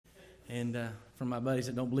And for my buddies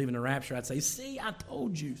that don't believe in the rapture, I'd say, see, I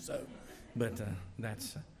told you so. But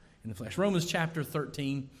that's in the flesh. Romans chapter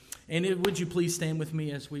 13. And would you please stand with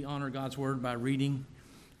me as we honor God's word by reading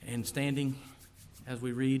and standing as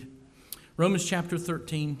we read. Romans chapter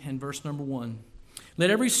 13 and verse number 1. Let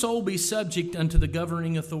every soul be subject unto the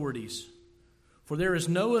governing authorities, for there is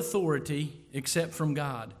no authority except from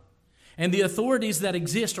God, and the authorities that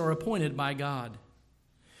exist are appointed by God.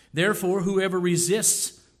 Therefore, whoever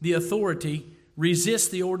resists the authority resists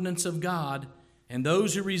the ordinance of God, and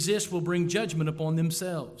those who resist will bring judgment upon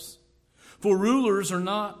themselves. For rulers are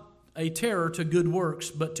not a terror to good works,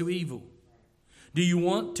 but to evil. Do you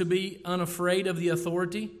want to be unafraid of the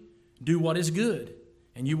authority? Do what is good,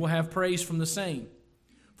 and you will have praise from the same.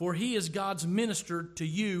 For he is God's minister to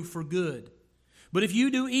you for good. But if you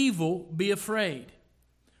do evil, be afraid.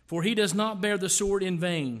 For he does not bear the sword in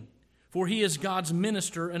vain. For he is God's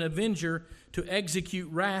minister, an avenger to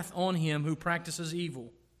execute wrath on him who practices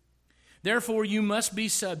evil. Therefore you must be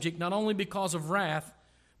subject, not only because of wrath,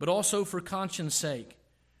 but also for conscience sake.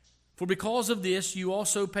 For because of this you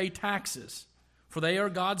also pay taxes, for they are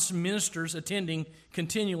God's ministers attending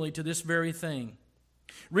continually to this very thing.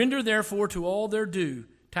 Render therefore to all their due,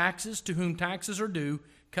 taxes to whom taxes are due,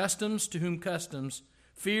 customs to whom customs,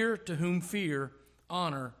 fear to whom fear,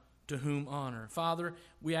 honor to whom honor. Father,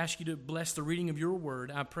 we ask you to bless the reading of your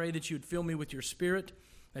word. I pray that you would fill me with your spirit,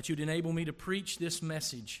 that you'd enable me to preach this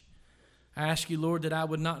message. I ask you, Lord, that I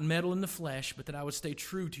would not meddle in the flesh, but that I would stay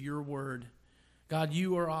true to your word. God,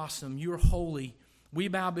 you are awesome. You are holy. We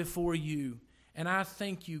bow before you. And I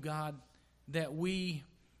thank you, God, that we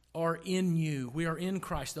are in you. We are in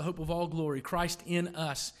Christ, the hope of all glory, Christ in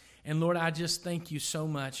us. And Lord, I just thank you so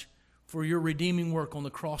much for your redeeming work on the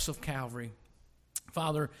cross of Calvary.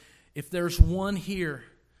 Father, if there's one here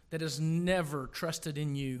that has never trusted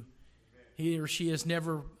in you, he or she has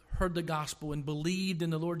never heard the gospel and believed in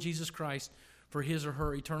the Lord Jesus Christ for his or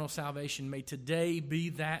her eternal salvation, may today be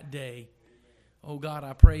that day. Oh God,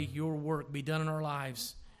 I pray your work be done in our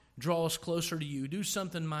lives. Draw us closer to you. Do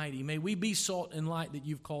something mighty. May we be salt and light that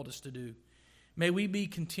you've called us to do. May we be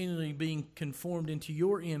continually being conformed into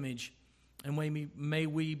your image, and may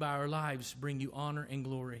we by our lives bring you honor and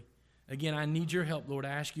glory. Again, I need your help, Lord. I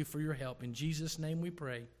ask you for your help. In Jesus' name we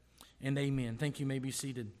pray, and amen. Thank you. You may be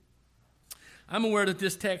seated. I'm aware that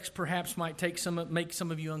this text perhaps might make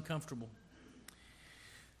some of you uncomfortable.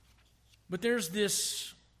 But there's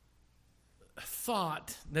this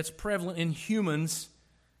thought that's prevalent in humans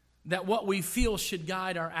that what we feel should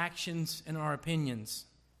guide our actions and our opinions.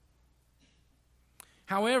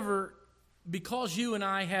 However, because you and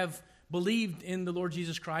I have believed in the Lord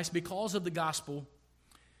Jesus Christ, because of the gospel,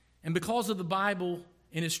 and because of the Bible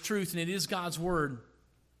and its truth, and it is God's word,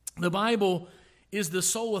 the Bible is the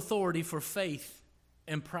sole authority for faith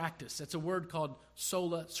and practice. That's a word called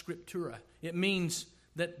sola scriptura. It means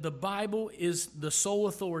that the Bible is the sole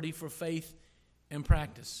authority for faith and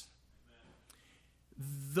practice.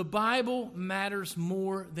 The Bible matters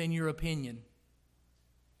more than your opinion.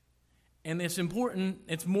 And it's important,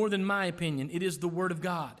 it's more than my opinion. It is the Word of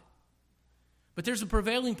God. But there's a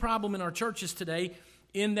prevailing problem in our churches today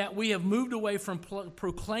in that we have moved away from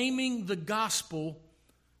proclaiming the gospel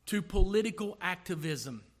to political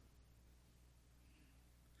activism.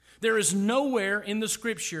 There is nowhere in the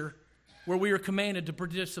Scripture where we are commanded to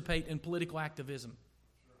participate in political activism.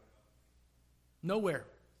 Nowhere.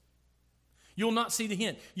 You'll not see the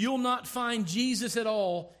hint. You'll not find Jesus at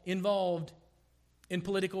all involved in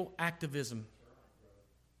political activism.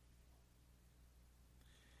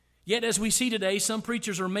 Yet, as we see today, some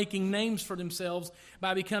preachers are making names for themselves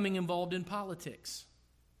by becoming involved in politics.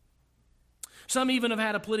 Some even have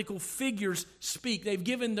had a political figures speak. They've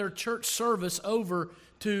given their church service over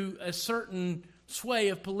to a certain sway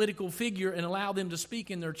of political figure and allow them to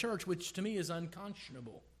speak in their church, which to me is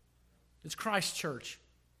unconscionable. It's Christ's church.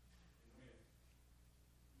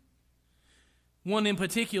 One in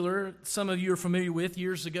particular, some of you are familiar with,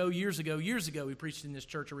 years ago, we preached in this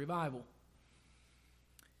church a revival.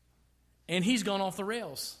 And he's gone off the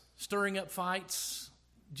rails, stirring up fights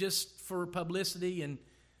just for publicity, and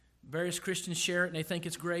various Christians share it and they think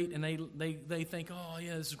it's great, and they think, oh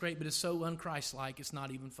yeah, this is great, but it's so unchristlike, it's not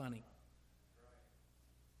even funny.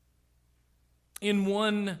 In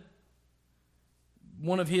one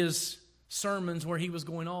of his sermons where he was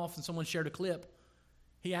going off and someone shared a clip,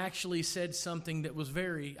 he actually said something that was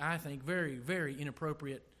very, very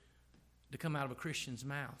inappropriate to come out of a Christian's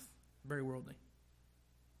mouth. Very worldly.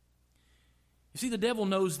 You see, the devil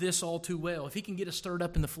knows this all too well. If he can get us stirred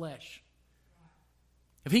up in the flesh,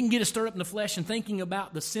 If he can get us stirred up in the flesh and thinking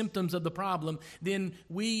about the symptoms of the problem, then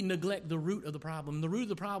we neglect the root of the problem. The root of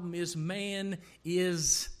the problem is man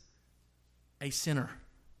is a sinner.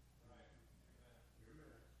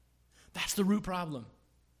 That's the root problem.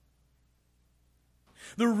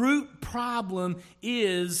 The root problem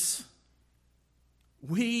is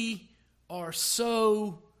we are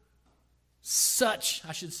such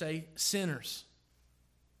sinners.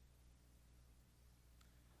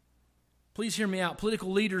 Please hear me out.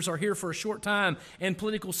 Political leaders are here for a short time, and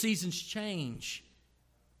political seasons change.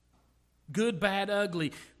 Good, bad,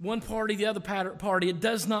 ugly. One party, the other party. It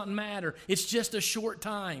does not matter. It's just a short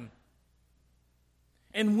time.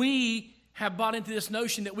 And we have bought into this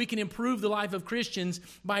notion that we can improve the life of Christians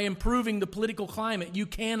by improving the political climate. You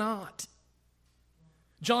cannot.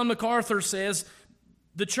 John MacArthur says,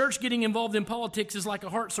 the church getting involved in politics is like a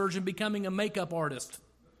heart surgeon becoming a makeup artist.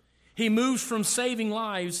 He moves from saving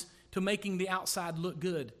lives to making the outside look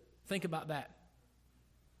good. Think about that.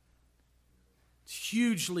 It's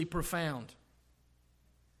hugely profound.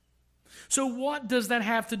 So what does that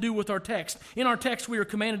have to do with our text? In our text, we are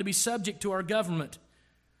commanded to be subject to our government.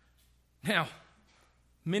 Now,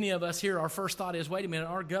 many of us here, our first thought is, wait a minute,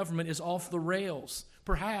 our government is off the rails.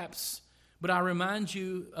 Perhaps, but I remind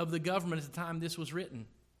you of the government at the time this was written.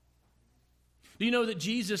 Do you know that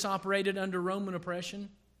Jesus operated under Roman oppression?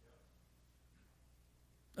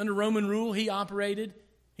 Under Roman rule, he operated.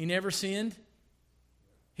 He never sinned.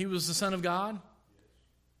 He was the Son of God.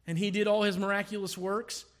 And he did all his miraculous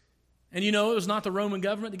works. And you know, it was not the Roman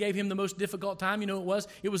government that gave him the most difficult time. You know what it was?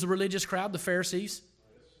 It was the religious crowd, the Pharisees.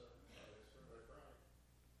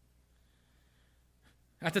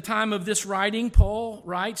 At the time of this writing, Paul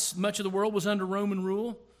writes, much of the world was under Roman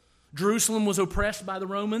rule. Jerusalem was oppressed by the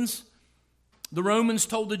Romans. The Romans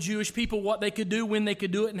told the Jewish people what they could do, when they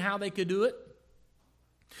could do it, and how they could do it.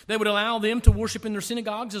 They would allow them to worship in their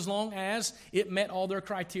synagogues as long as it met all their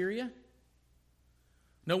criteria.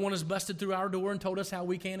 No one has busted through our door and told us how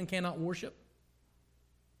we can and cannot worship.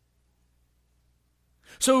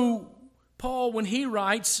 So Paul, when he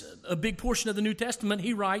writes a big portion of the New Testament,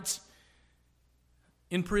 he writes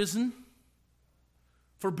in prison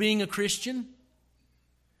for being a Christian.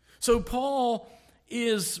 So Paul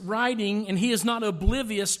is writing, and he is not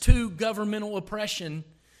oblivious to governmental oppression,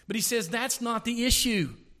 but he says that's not the issue.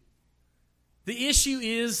 The issue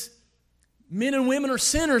is men and women are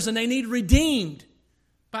sinners and they need redeemed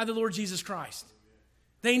by the Lord Jesus Christ.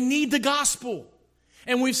 They need the gospel.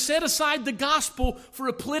 And we've set aside the gospel for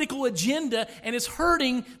a political agenda, and it's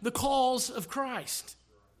hurting the cause of Christ.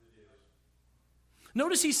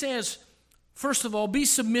 Notice he says, first of all, be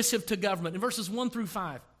submissive to government. In verses 1 through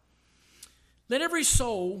 5. Let every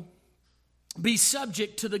soul be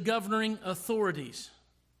subject to the governing authorities.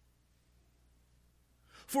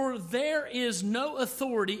 For there is no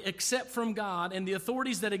authority except from God, and the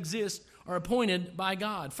authorities that exist are appointed by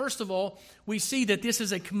God. First of all, we see that this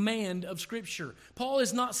is a command of Scripture. Paul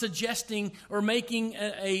is not suggesting or making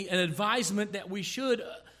an advisement that we should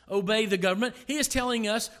obey the government. He is telling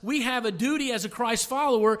us we have a duty as a Christ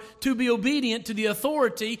follower to be obedient to the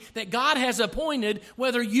authority that God has appointed,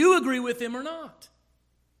 whether you agree with him or not.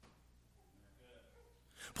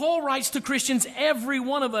 Paul writes to Christians, every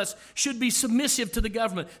one of us should be submissive to the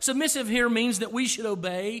government. Submissive here means that we should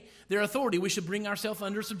obey their authority. We should bring ourselves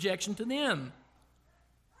under subjection to them.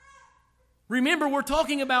 Remember, we're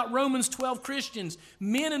talking about Romans 12 Christians,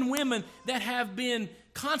 men and women that have been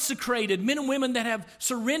consecrated, men and women that have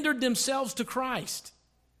surrendered themselves to Christ.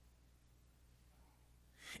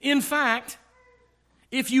 In fact,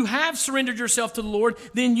 if you have surrendered yourself to the Lord,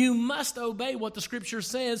 then you must obey what the Scripture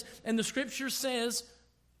says, and the Scripture says,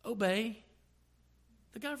 obey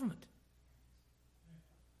the government.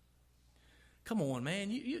 Come on, man.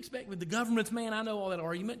 You expect with the government's, man, I know all that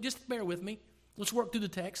argument. Just bear with me. Let's work through the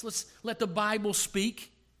text. Let's let the Bible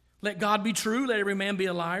speak. Let God be true. Let every man be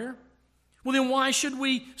a liar. Well, then why should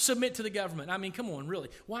we submit to the government? I mean, come on, really.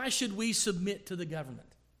 Why should we submit to the government?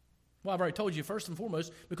 Well, I've already told you, first and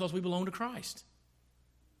foremost, because we belong to Christ.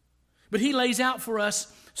 But he lays out for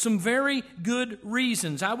us some very good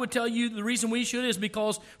reasons. I would tell you the reason we should is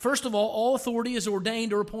because, first of all authority is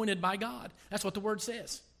ordained or appointed by God. That's what the Word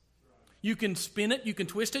says. You can spin it, you can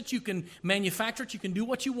twist it, you can manufacture it, you can do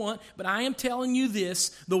what you want, but I am telling you this,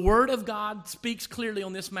 the Word of God speaks clearly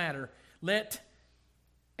on this matter. Let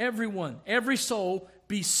everyone, every soul,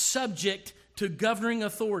 be subject to governing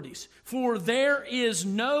authorities. For there is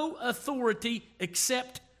no authority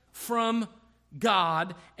except from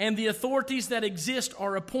God, and the authorities that exist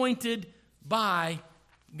are appointed by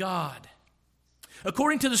God.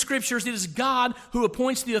 According to the Scriptures, it is God who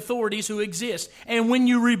appoints the authorities who exist. And when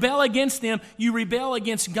you rebel against them, you rebel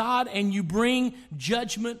against God and you bring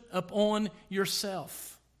judgment upon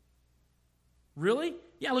yourself. Really?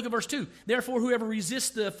 Yeah, look at verse 2. Therefore, whoever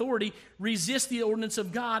resists the authority resists the ordinance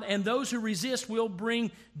of God, and those who resist will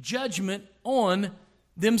bring judgment on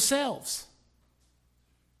themselves.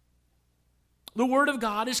 The Word of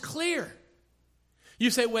God is clear. You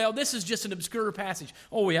say, well, this is just an obscure passage.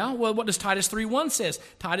 Oh, yeah? Well, what does Titus 3:1 says?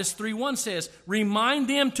 Titus 3:1 says, remind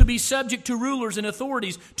them to be subject to rulers and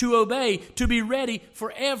authorities, to obey, to be ready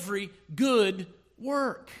for every good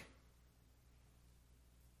work.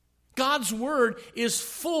 God's Word is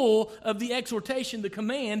full of the exhortation, the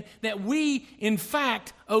command that we, in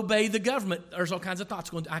fact, obey the government. There's all kinds of thoughts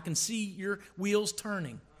going. I can see your wheels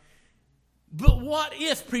turning. But what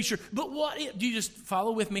if, preacher? But what if? Do you just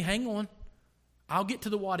follow with me? Hang on. I'll get to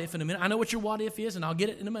the what if in a minute. I know what your what if is, and I'll get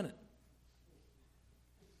it in a minute.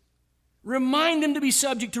 Remind them to be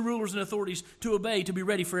subject to rulers and authorities, to obey, to be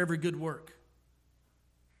ready for every good work.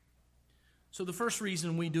 So the first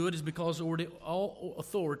reason we do it is because all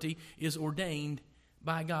authority is ordained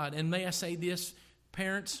by God. And may I say this,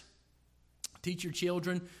 parents, teach your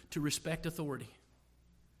children to respect authority.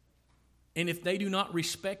 And if they do not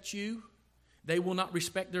respect you, they will not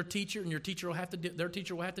respect their teacher, and their teacher will have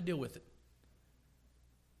to deal with it.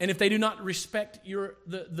 And if they do not respect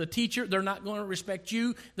the teacher, they're not going to respect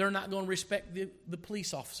you. They're not going to respect the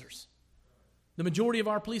police officers. The majority of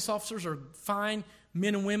our police officers are fine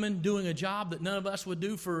men and women doing a job that none of us would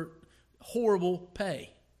do for horrible pay.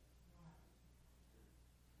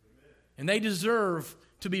 And they deserve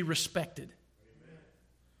to be respected.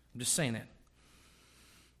 I'm just saying that.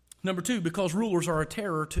 Number 2, because rulers are a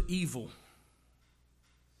terror to evil.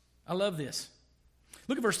 I love this.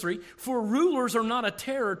 Look at verse 3. For rulers are not a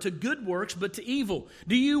terror to good works, but to evil.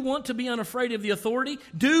 Do you want to be unafraid of the authority?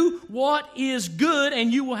 Do what is good,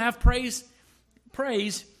 and you will have praise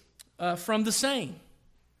from the same.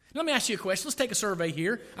 Let me ask you a question. Let's take a survey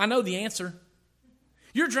here. I know the answer.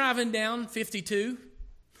 You're driving down 52,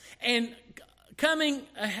 and coming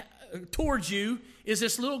towards you is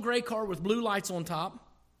this little gray car with blue lights on top.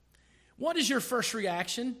 What is your first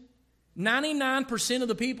reaction? 99% of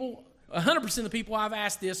the people, 100% of the people I've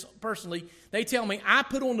asked this personally, they tell me, I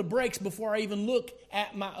put on the brakes before I even look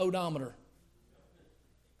at my odometer.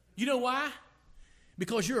 You know why?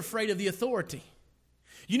 Because you're afraid of the authority.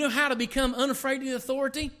 You know how to become unafraid of the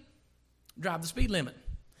authority? Drive the speed limit.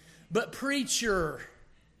 But preacher,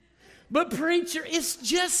 it's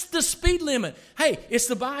just the speed limit. Hey, it's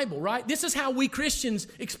the Bible, right? This is how we Christians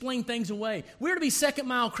explain things away. We're to be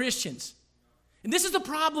second-mile Christians. And this is the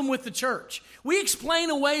problem with the church. We explain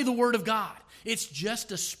away the Word of God. It's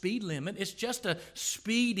just a speed limit. It's just a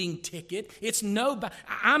speeding ticket.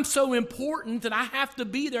 I'm so important that I have to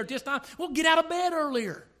be there at this time. Well, get out of bed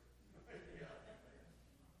earlier.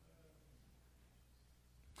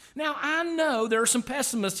 Now, I know there are some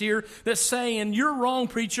pessimists here that's saying, you're wrong,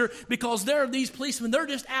 preacher, because there are these policemen. They're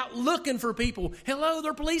just out looking for people. Hello,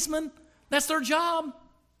 they're policemen. That's their job.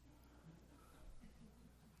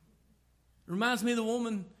 Reminds me of the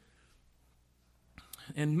woman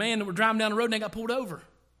and man that were driving down the road and they got pulled over.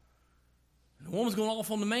 And the woman's going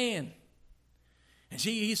off on the man. And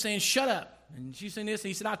he's saying, shut up. And she's saying this. And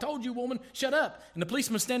he said, I told you, woman, shut up. And the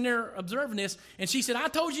policeman's standing there observing this. And she said, I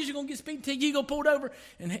told you you're going to get speeding ticket. You go pulled over.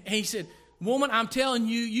 And he said, woman, I'm telling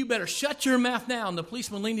you, you better shut your mouth now. And the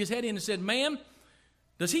policeman leaned his head in and said, ma'am,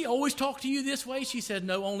 does he always talk to you this way? She said,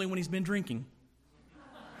 no, only when he's been drinking.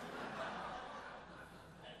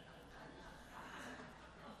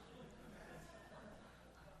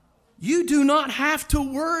 You do not have to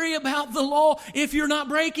worry about the law if you're not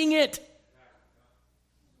breaking it.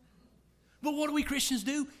 But what do we Christians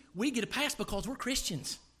do? We get a pass because we're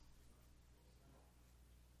Christians.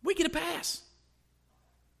 We get a pass.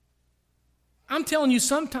 I'm telling you,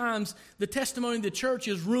 sometimes the testimony of the church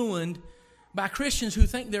is ruined by Christians who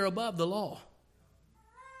think they're above the law.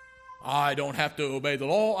 I don't have to obey the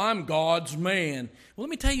law. I'm God's man. Well, let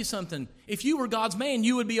me tell you something. If you were God's man,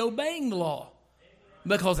 you would be obeying the law.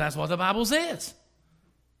 Because that's what the Bible says.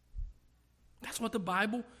 That's what the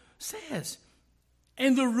Bible says.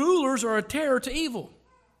 And the rulers are a terror to evil.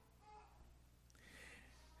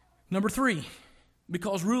 Number 3,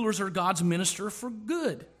 because rulers are God's minister for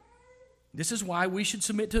good. This is why we should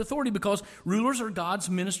submit to authority, because rulers are God's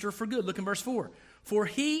minister for good. Look in verse 4. For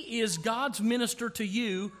he is God's minister to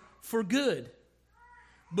you for good.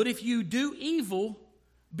 But if you do evil,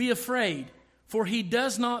 be afraid, for he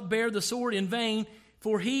does not bear the sword in vain,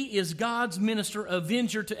 for he is God's minister,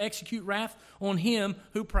 avenger to execute wrath on him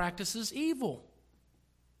who practices evil.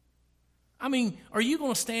 I mean, are you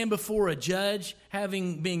going to stand before a judge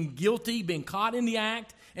having been guilty, been caught in the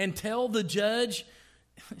act, and tell the judge,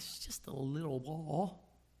 it's just a little ball?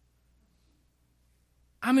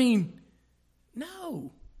 I mean,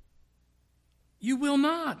 no. You will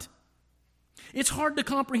not. It's hard to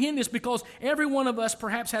comprehend this because every one of us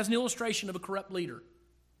perhaps has an illustration of a corrupt leader.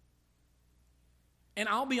 And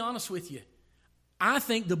I'll be honest with you. I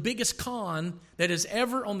think the biggest con that is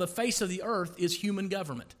ever on the face of the earth is human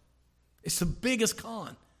government. It's the biggest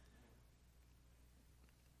con.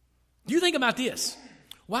 You think about this.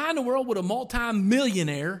 Why in the world would a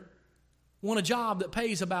multi-millionaire want a job that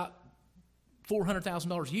pays about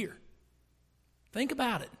 $400,000 a year? Think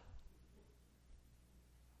about it.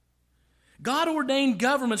 God ordained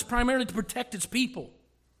governments primarily to protect its people.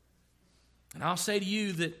 And I'll say to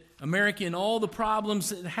you that America, in all the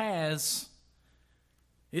problems it has,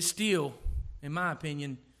 it's still, in my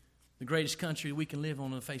opinion, the greatest country we can live on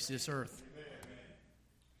the face of this earth.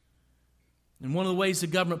 And one of the ways the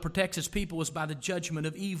government protects its people is by the judgment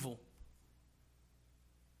of evil.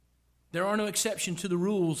 There are no exceptions to the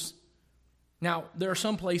rules. Now, there are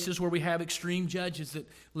some places where we have extreme judges that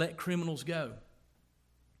let criminals go.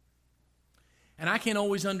 And I can't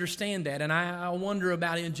always understand that, and I wonder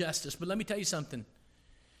about injustice. But let me tell you something.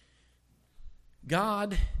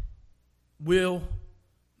 God will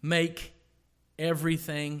make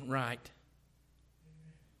everything right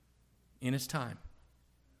in His time.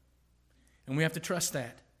 And we have to trust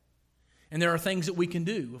that. And there are things that we can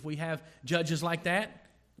do. If we have judges like that,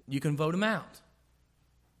 you can vote them out.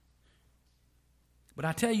 But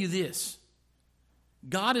I tell you this.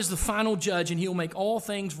 God is the final judge, and He'll make all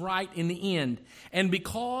things right in the end. And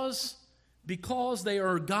because they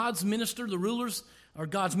are God's minister, the rulers are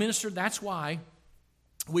God's minister, that's why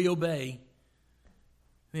we obey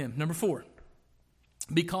them. Number 4,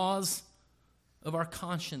 because of our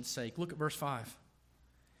conscience sake. Look at verse 5.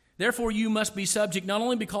 Therefore you must be subject not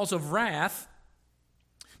only because of wrath,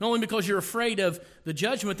 not only because you're afraid of the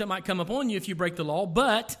judgment that might come upon you if you break the law,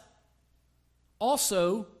 but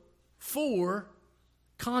also for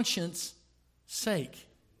conscience sake.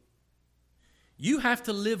 You have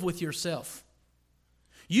to live with yourself.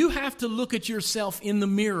 You have to look at yourself in the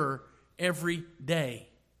mirror every day.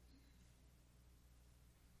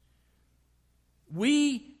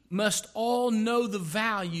 We must all know the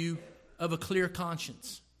value of a clear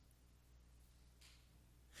conscience.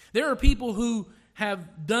 There are people who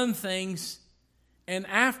have done things, and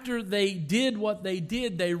after they did what they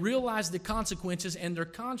did, they realized the consequences, and their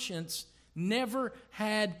conscience never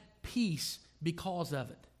had peace because of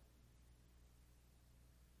it.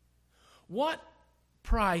 What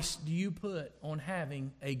price do you put on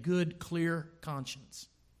having a good, clear conscience?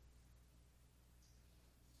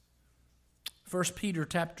 1 Peter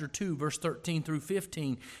chapter 2, verse 13 through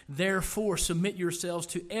 15. Therefore, submit yourselves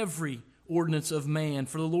to every ordinance of man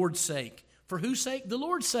for the Lord's sake. For whose sake? The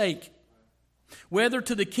Lord's sake. Whether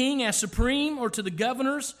to the king as supreme, or to the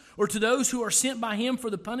governors, or to those who are sent by him for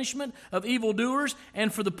the punishment of evildoers,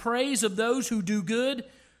 and for the praise of those who do good.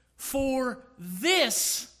 For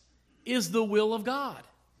this is the will of God,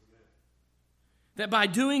 that by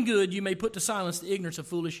doing good you may put to silence the ignorance of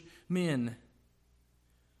foolish men.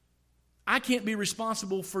 I can't be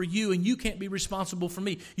responsible for you, and you can't be responsible for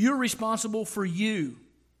me. You're responsible for you.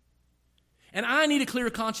 And I need a clear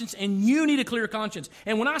conscience, and you need a clear conscience.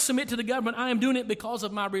 And when I submit to the government, I am doing it because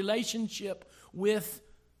of my relationship with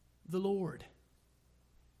the Lord.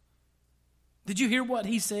 Did you hear what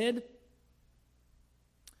he said?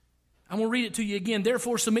 I'm going to read it to you again.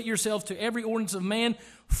 Therefore, submit yourselves to every ordinance of man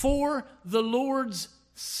for the Lord's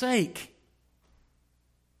sake.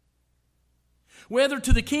 Whether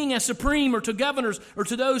to the king as supreme, or to governors, or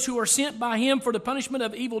to those who are sent by him for the punishment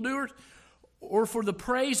of evildoers, or for the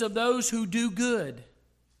praise of those who do good.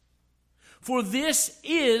 For this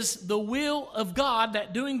is the will of God,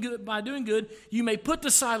 that by doing good you may put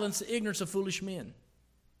to silence the ignorance of foolish men.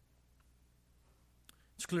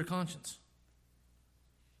 It's a clear conscience.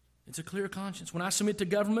 It's a clear conscience. When I submit to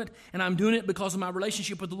government and I'm doing it because of my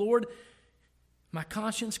relationship with the Lord, my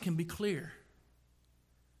conscience can be clear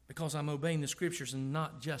because I'm obeying the Scriptures and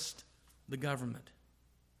not just the government.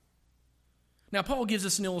 Now, Paul gives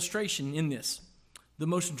us an illustration in this. The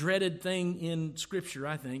most dreaded thing in Scripture,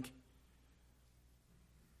 I think.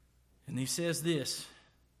 And he says this.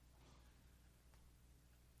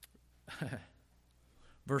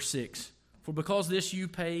 Verse 6. For because this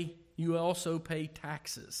you also pay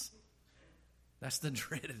taxes. That's the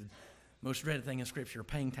most dreaded thing in Scripture,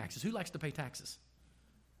 paying taxes. Who likes to pay taxes?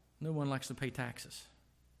 No one likes to pay taxes.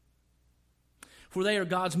 For they are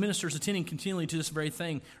God's ministers, attending continually to this very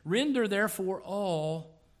thing. Render therefore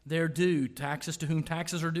all their due. Taxes to whom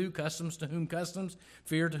taxes are due, customs to whom customs,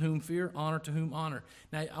 fear to whom fear, honor to whom honor.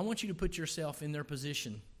 Now, I want you to put yourself in their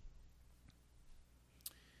position.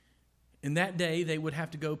 In that day, they would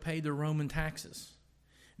have to go pay the Roman taxes.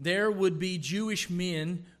 There would be Jewish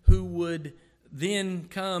men who would then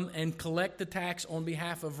come and collect the tax on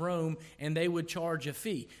behalf of Rome, and they would charge a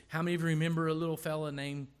fee. How many of you remember a little fella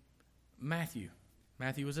named Matthew?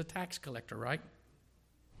 Matthew was a tax collector, right?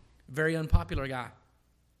 Very unpopular guy.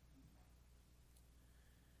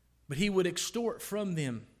 But he would extort from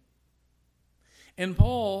them. And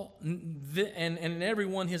Paul and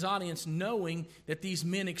everyone, his audience, knowing that these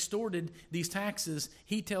men extorted these taxes,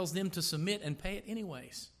 he tells them to submit and pay it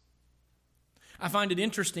anyways. I find it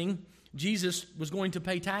interesting. Jesus was going to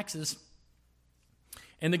pay taxes,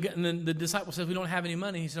 and the disciple says, "We don't have any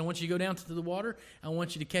money." He said, "I want you to go down to the water. I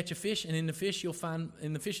want you to catch a fish, and in the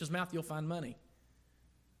fish's mouth you'll find money."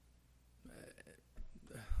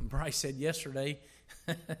 Bryce said yesterday,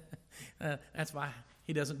 that's why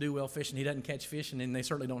he doesn't do well fishing. He doesn't catch fish, and then they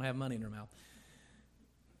certainly don't have money in their mouth.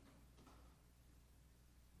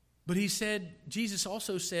 But he said, Jesus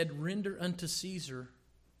also said, "Render unto Caesar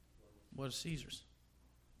what is Caesar's."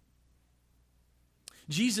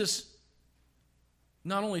 Jesus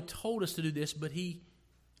not only told us to do this, but he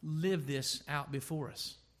lived this out before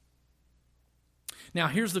us. Now,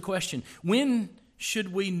 here's the question. When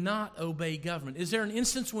should we not obey government? Is there an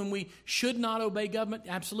instance when we should not obey government?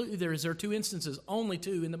 Absolutely there is. There are two instances, only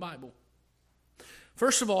two in the Bible.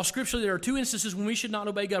 First of all, scripturally, there are two instances when we should not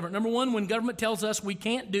obey government. Number one, when government tells us we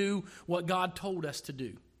can't do what God told us to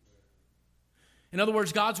do. In other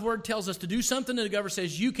words, God's word tells us to do something, and the government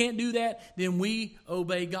says you can't do that, then we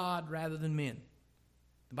obey God rather than men.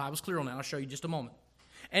 The Bible's clear on that. I'll show you in just a moment.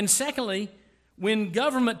 And secondly, when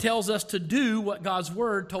government tells us to do what God's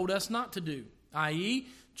word told us not to do, i.e.,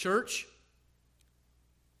 church,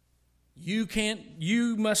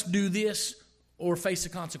 you must do this or face the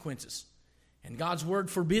consequences. And God's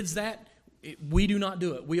word forbids that. We do not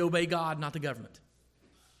do it. We obey God, not the government.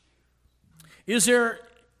 Is there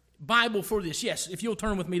Bible for this? Yes, if you'll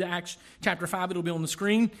turn with me to Acts chapter 5, it'll be on the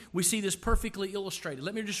screen. We see this perfectly illustrated.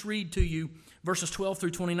 Let me just read to you verses 12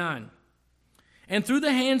 through 29. "And through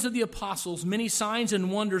the hands of the apostles, many signs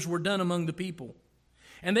and wonders were done among the people.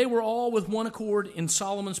 And they were all with one accord in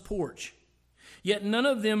Solomon's porch. Yet none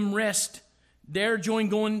of them dare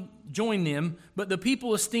join them, but the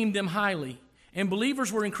people esteemed them highly. And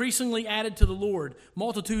believers were increasingly added to the Lord,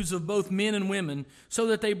 multitudes of both men and women, so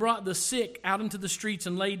that they brought the sick out into the streets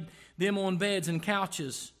and laid them on beds and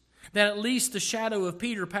couches, that at least the shadow of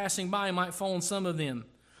Peter passing by might fall on some of them.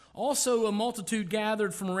 Also a multitude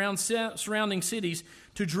gathered from around surrounding cities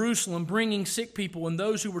to Jerusalem, bringing sick people and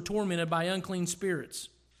those who were tormented by unclean spirits.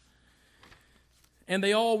 And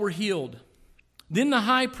they all were healed. Then the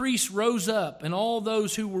high priest rose up, and all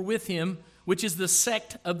those who were with him, which is the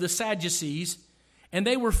sect of the Sadducees, and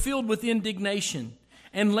they were filled with indignation,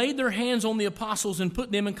 and laid their hands on the apostles and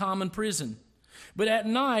put them in common prison. But at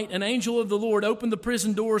night an angel of the Lord opened the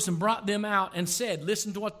prison doors and brought them out and said,"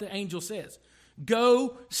 listen to what the angel says,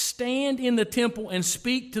 "Go stand in the temple and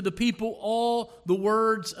speak to the people all the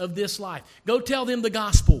words of this life." Go tell them the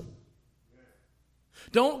gospel.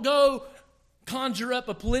 Don't go conjure up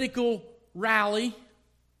a political rally.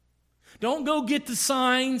 Don't go get the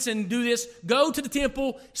signs and do this. Go to the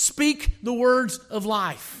temple, speak the words of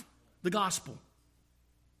life, the gospel.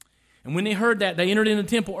 And when they heard that, they entered into the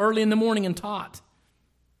temple early in the morning and taught.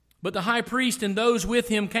 But the high priest and those with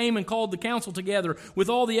him came and called the council together with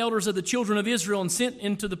all the elders of the children of Israel and sent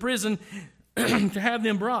into the prison to have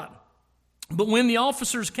them brought. But when the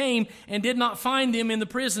officers came and did not find them in the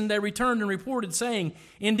prison, they returned and reported, saying,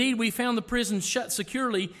 "Indeed, we found the prison shut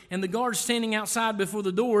securely and the guards standing outside before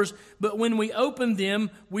the doors. But when we opened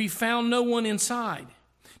them, we found no one inside."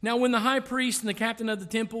 Now when the high priest and the captain of the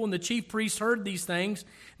temple and the chief priest heard these things,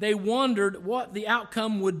 they wondered what the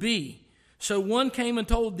outcome would be. So one came and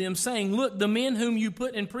told them, saying, "Look, the men whom you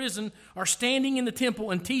put in prison are standing in the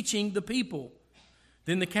temple and teaching the people."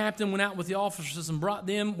 Then the captain went out with the officers and brought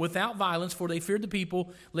them without violence, for they feared the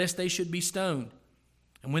people, lest they should be stoned.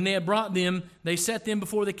 And when they had brought them, they set them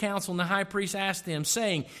before the council, and the high priest asked them,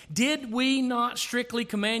 saying, "Did we not strictly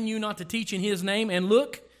command you not to teach in his name? And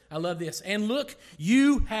look," I love this, "and look,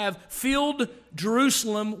 you have filled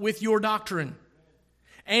Jerusalem with your doctrine,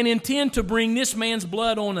 and intend to bring this man's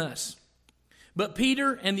blood on us." But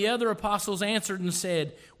Peter and the other apostles answered and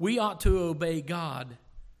said, "We ought to obey God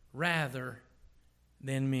rather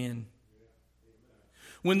than men."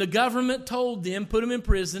 When the government told them, put them in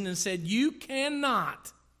prison, and said, you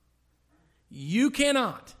cannot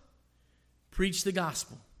preach the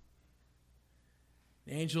gospel.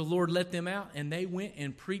 The angel of the Lord let them out, and they went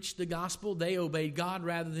and preached the gospel. They obeyed God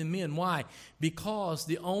rather than men. Why? Because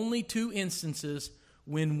the only two instances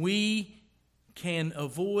when we can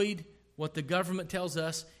avoid what the government tells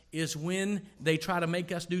us is when they try to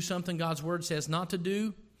make us do something God's Word says not to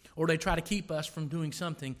do, or they try to keep us from doing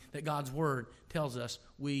something that God's Word tells us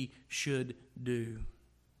we should do.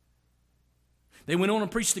 They went on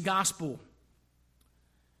and preached the gospel.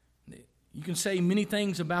 You can say many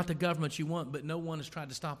things about the government you want, but no one has tried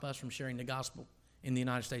to stop us from sharing the gospel in the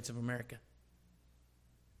United States of America.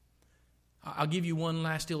 I'll give you one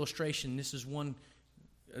last illustration. This is one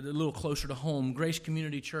a little closer to home. Grace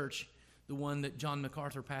Community Church, the one that John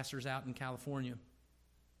MacArthur pastors out in California.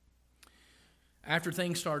 After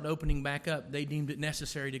things started opening back up, they deemed it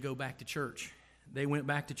necessary to go back to church. They went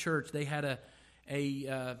back to church. They had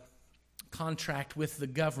a contract with the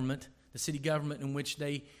government, the city government, in which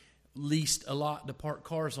they leased a lot to park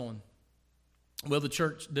cars on. Well,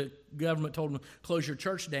 the government told them, close your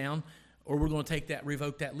church down, or we're going to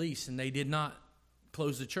revoke that lease. And they did not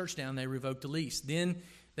close the church down. They revoked the lease. Then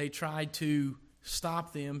they tried to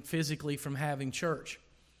stop them physically from having church.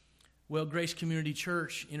 Well, Grace Community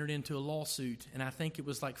Church entered into a lawsuit, and I think it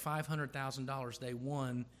was like $500,000 they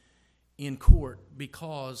won in court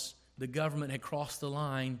because the government had crossed the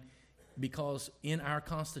line, because in our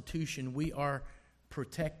Constitution we are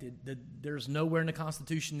protected. There's nowhere in the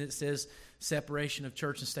Constitution that says separation of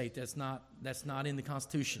church and state. That's not in the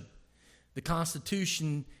Constitution. The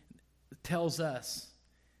Constitution tells us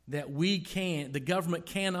that the government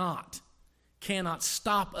cannot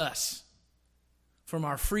stop us from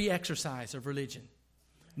our free exercise of religion.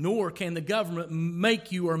 Nor can the government make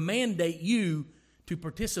you or mandate you to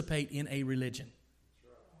participate in a religion.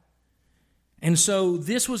 And so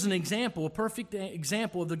this was an example, a perfect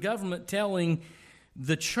example of the government telling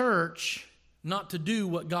the church not to do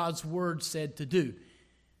what God's Word said to do.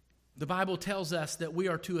 The Bible tells us that we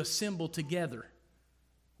are to assemble together.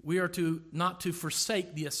 We are not to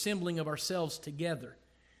forsake the assembling of ourselves together.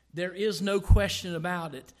 There is no question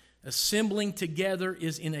about it. Assembling together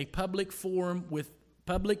is in a public forum with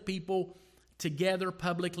public people together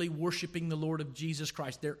publicly worshiping the Lord of Jesus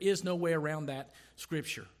Christ. There is no way around that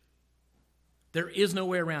Scripture. There is no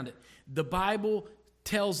way around it. The Bible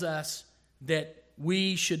tells us that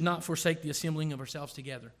we should not forsake the assembling of ourselves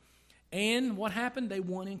together. And what happened? They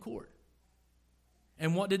won in court.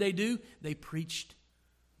 And what did they do? They preached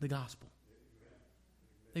the gospel.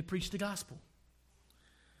 They preached the gospel.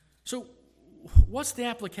 So, what's the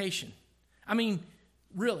application? I mean,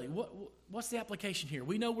 really, what's the application here?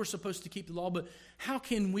 We know we're supposed to keep the law, but how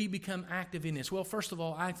can we become active in this? Well, first of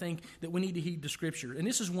all, I think that we need to heed the Scripture. And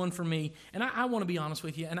this is one for me, and I want to be honest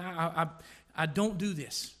with you, and I don't do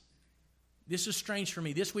this. This is strange for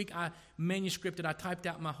me. This week I typed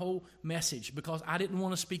out my whole message because I didn't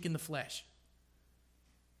want to speak in the flesh.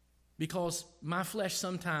 Because my flesh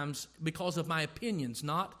sometimes, because of my opinions,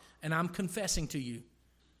 and I'm confessing to you,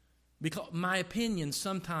 because my opinions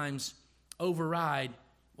sometimes override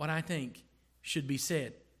what I think should be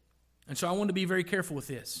said. And so I want to be very careful with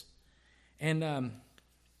this. And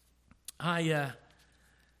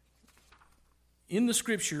in the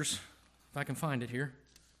Scriptures, if I can find it here,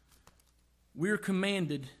 we're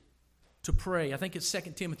commanded to pray. I think it's 2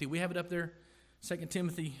 Timothy. We have it up there. 2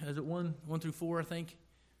 Timothy, is it 1 through 4, I think?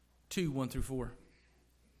 2, 1 through 4.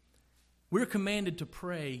 We're commanded to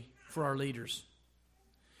pray for our leaders.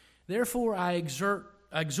 Therefore, I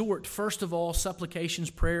exhort, first of all, supplications,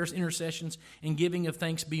 prayers, intercessions, and giving of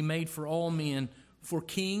thanks be made for all men, for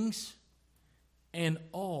kings and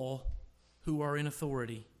all who are in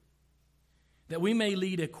authority, that we may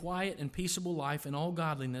lead a quiet and peaceable life in all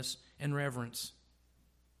godliness and reverence.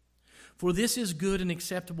 For this is good and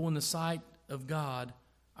acceptable in the sight of God,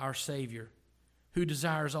 our Savior, who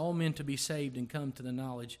desires all men to be saved and come to the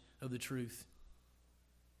knowledge of the truth.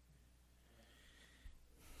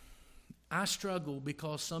 I struggle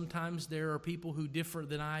because sometimes there are people who differ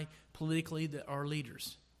than I politically that are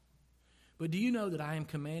leaders. But do you know that I am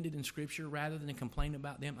commanded in Scripture, rather than complain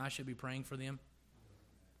about them, I should be praying for them?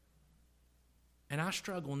 And I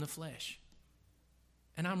struggle in the flesh.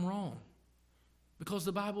 And I'm wrong. Because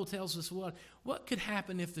the Bible tells us what could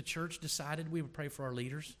happen if the church decided we would pray for our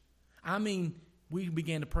leaders? I mean, we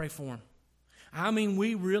began to pray for them. I mean,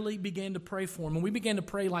 we really began to pray for them. And we began to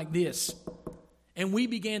pray like this. And we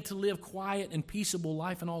began to live quiet and peaceable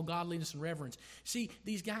life in all godliness and reverence. See,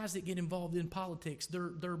 these guys that get involved in politics,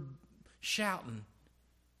 they're shouting.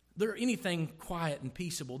 They're anything quiet and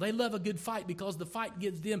peaceable. They love a good fight because the fight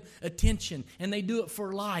gives them attention. And they do it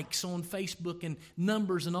for likes on Facebook and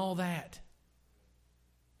numbers and all that.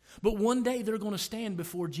 But one day they're going to stand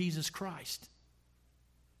before Jesus Christ.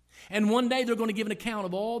 And one day they're going to give an account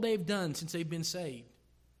of all they've done since they've been saved.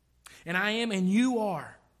 And I am, and you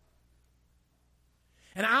are.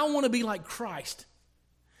 And I want to be like Christ.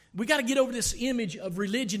 We got to get over this image of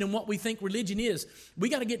religion and what we think religion is. We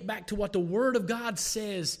got to get back to what the Word of God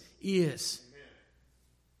says is.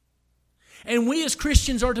 Amen. And we as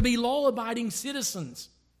Christians are to be law-abiding citizens.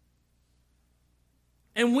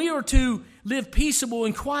 And we are to live peaceable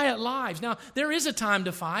and quiet lives. Now, there is a time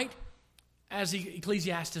to fight, as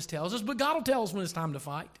Ecclesiastes tells us, but God will tell us when it's time to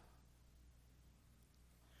fight.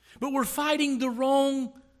 But we're fighting the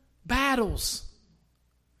wrong battles.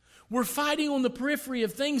 We're fighting on the periphery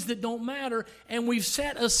of things that don't matter, and we've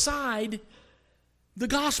set aside the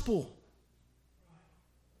gospel.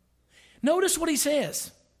 Notice what he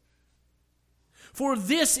says. For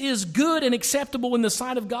this is good and acceptable in the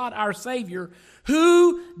sight of God our Savior,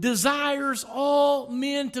 who desires all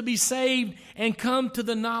men to be saved and come to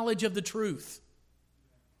the knowledge of the truth.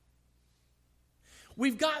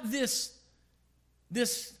 We've got this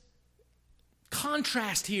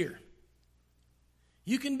contrast here.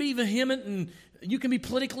 You can be vehement and you can be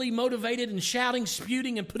politically motivated and shouting,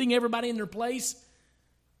 spewing, and putting everybody in their place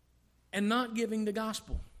and not giving the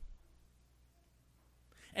gospel.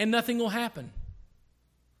 And nothing will happen.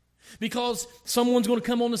 Because someone's going to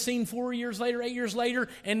come on the scene 4 years later, 8 years later,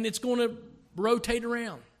 and it's going to rotate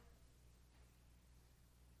around.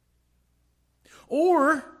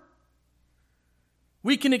 Or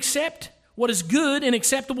we can accept what is good and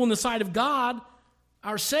acceptable in the sight of God,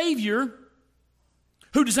 our Savior,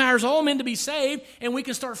 who desires all men to be saved, and we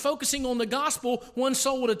can start focusing on the gospel one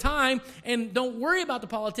soul at a time, and don't worry about the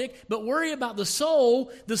politic, but worry about the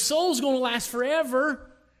soul. The soul's going to last forever.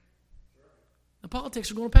 The politics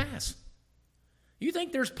are going to pass. You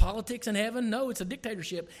think there's politics in heaven? No, it's a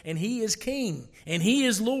dictatorship, and He is King, and He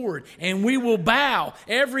is Lord, and we will bow.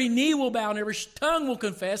 Every knee will bow, and every tongue will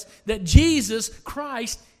confess that Jesus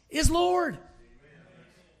Christ is Lord. Amen.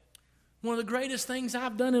 One of the greatest things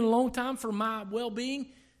I've done in a long time for my well-being,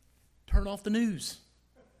 turn off the news.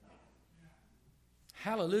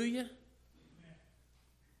 Hallelujah.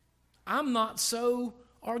 I'm not so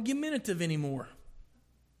argumentative anymore.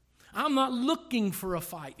 I'm not looking for a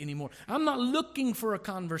fight anymore. I'm not looking for a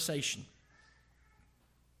conversation.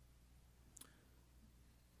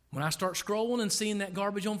 When I start scrolling and seeing that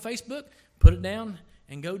garbage on Facebook, put it down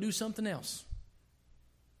and go do something else.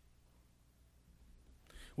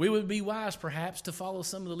 We would be wise, perhaps, to follow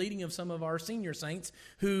some of the leading of some of our senior saints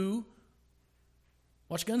who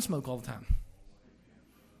watch Gunsmoke all the time.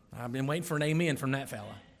 I've been waiting for an amen from that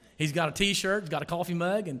fella. He's got a T-shirt, he's got a coffee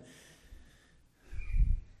mug, and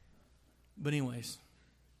but anyways,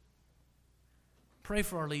 pray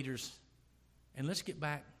for our leaders, and let's get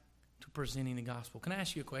back to presenting the gospel. Can I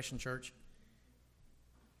ask you a question, church?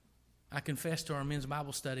 I confessed to our men's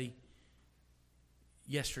Bible study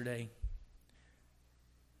yesterday.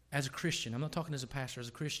 As a Christian, I'm not talking as a pastor, as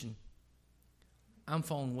a Christian, I'm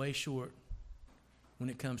falling way short when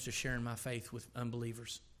it comes to sharing my faith with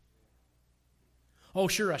unbelievers. Oh,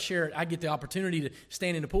 sure, I share it. I get the opportunity to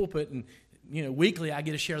stand in the pulpit, and weekly I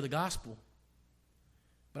get to share the gospel.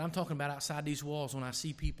 But I'm talking about outside these walls when I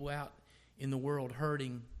see people out in the world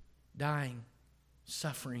hurting, dying,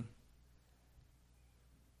 suffering.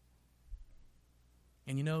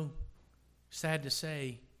 And sad to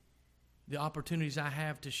say, the opportunities I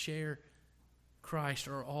have to share Christ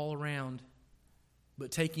are all around, but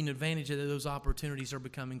taking advantage of those opportunities are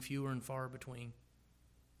becoming fewer and far between.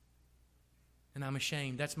 And I'm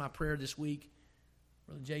ashamed. That's my prayer this week.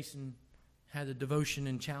 Brother Jason had a devotion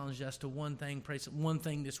and challenged us to one thing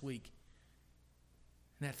this week.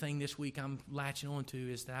 And that thing this week I'm latching on to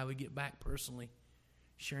is that I would get back personally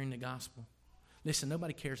sharing the gospel. Listen,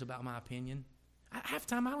 nobody cares about my opinion. Half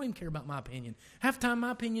the time, I don't even care about my opinion. Half the time,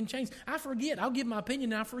 my opinion changes. I forget. I'll give my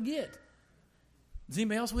opinion and I forget. Is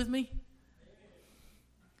anybody else with me?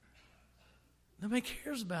 Nobody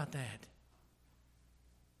cares about that.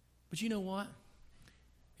 But you know what?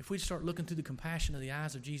 If we start looking through the compassion of the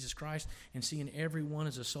eyes of Jesus Christ and seeing everyone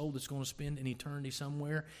as a soul that's going to spend an eternity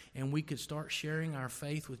somewhere, and we could start sharing our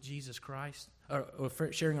faith with Jesus Christ, or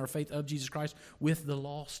sharing our faith of Jesus Christ with the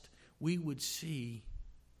lost, we would see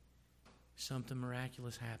something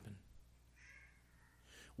miraculous happen.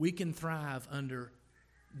 We can thrive under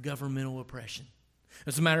governmental oppression.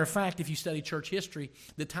 As a matter of fact, if you study church history,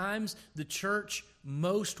 the times the church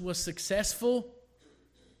most was successful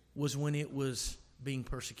was when it was being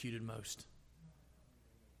persecuted most.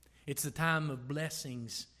 It's the time of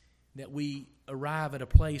blessings that we arrive at a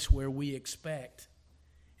place where we expect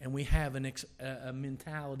and we have a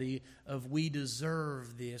mentality of we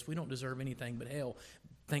deserve this. We don't deserve anything but hell.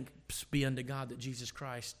 Thanks be unto God that Jesus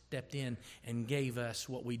Christ stepped in and gave us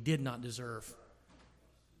what we did not deserve.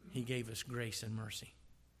 He gave us grace and mercy.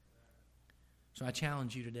 So I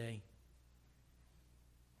challenge you today.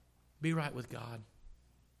 Be right with God.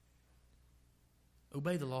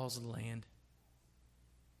 Obey the laws of the land.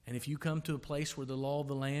 And if you come to a place where the law of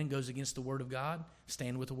the land goes against the Word of God,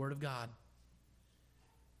 stand with the Word of God.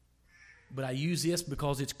 But I use this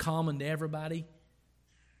because it's common to everybody.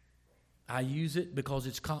 I use it because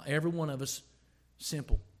it's every one of us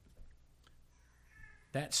simple.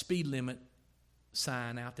 That speed limit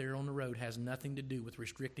sign out there on the road has nothing to do with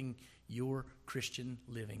restricting your Christian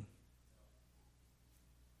living.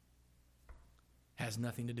 Has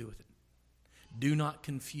nothing to do with it. Do not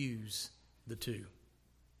confuse the two.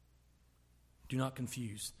 Do not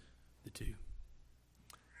confuse the two.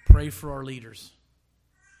 Pray for our leaders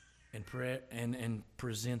and pray and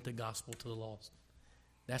present the gospel to the lost.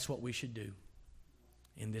 That's what we should do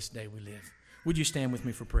in this day we live. Would you stand with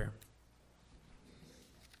me for prayer?